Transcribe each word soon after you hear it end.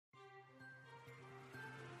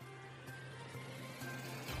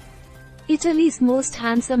Italy's most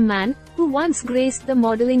handsome man, who once graced the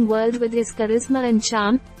modeling world with his charisma and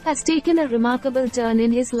charm, has taken a remarkable turn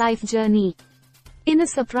in his life journey. In a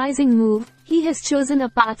surprising move, he has chosen a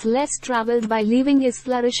path less traveled by leaving his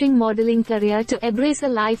flourishing modeling career to embrace a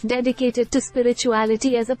life dedicated to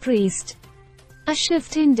spirituality as a priest. A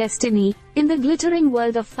shift in destiny. In the glittering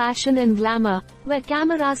world of fashion and glamour, where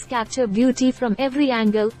cameras capture beauty from every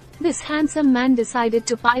angle, this handsome man decided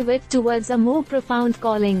to pivot towards a more profound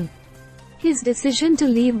calling. His decision to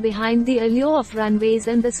leave behind the allure of runways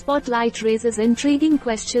and the spotlight raises intriguing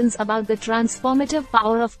questions about the transformative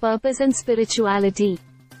power of purpose and spirituality.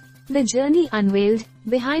 The journey unveiled.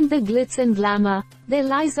 Behind the glitz and glamour, there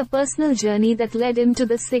lies a personal journey that led him to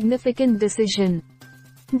this significant decision.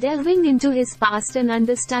 Delving into his past and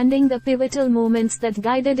understanding the pivotal moments that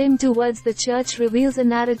guided him towards the church reveals a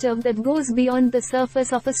narrative that goes beyond the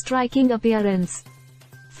surface of a striking appearance.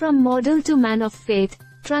 From model to man of faith,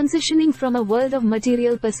 transitioning from a world of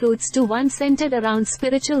material pursuits to one centered around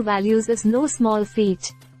spiritual values is no small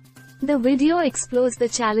feat. The video explores the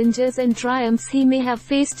challenges and triumphs he may have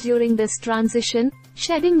faced during this transition,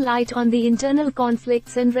 shedding light on the internal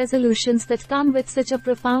conflicts and resolutions that come with such a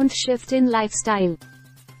profound shift in lifestyle.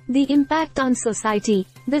 The impact on society.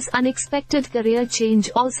 This unexpected career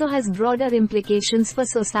change also has broader implications for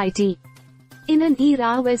society. In an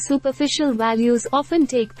era where superficial values often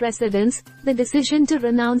take precedence, the decision to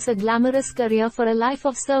renounce a glamorous career for a life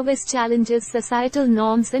of service challenges societal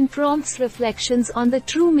norms and prompts reflections on the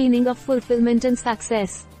true meaning of fulfillment and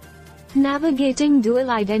success. Navigating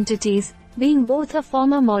dual identities. Being both a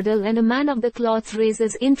former model and a man of the cloth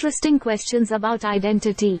raises interesting questions about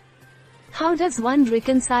identity. How does one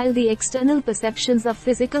reconcile the external perceptions of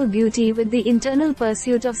physical beauty with the internal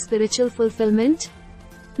pursuit of spiritual fulfillment?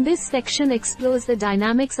 This section explores the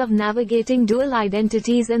dynamics of navigating dual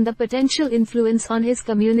identities and the potential influence on his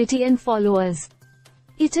community and followers.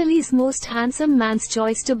 Italy's most handsome man's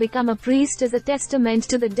choice to become a priest is a testament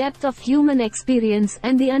to the depth of human experience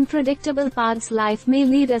and the unpredictable paths life may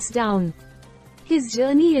lead us down. His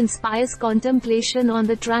journey inspires contemplation on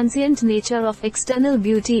the transient nature of external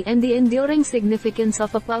beauty and the enduring significance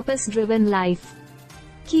of a purpose-driven life.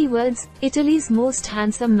 Keywords: Italy's most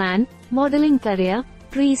handsome man, modeling career,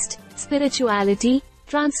 priest, spirituality,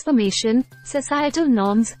 transformation, societal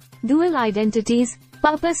norms, dual identities,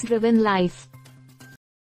 purpose-driven life.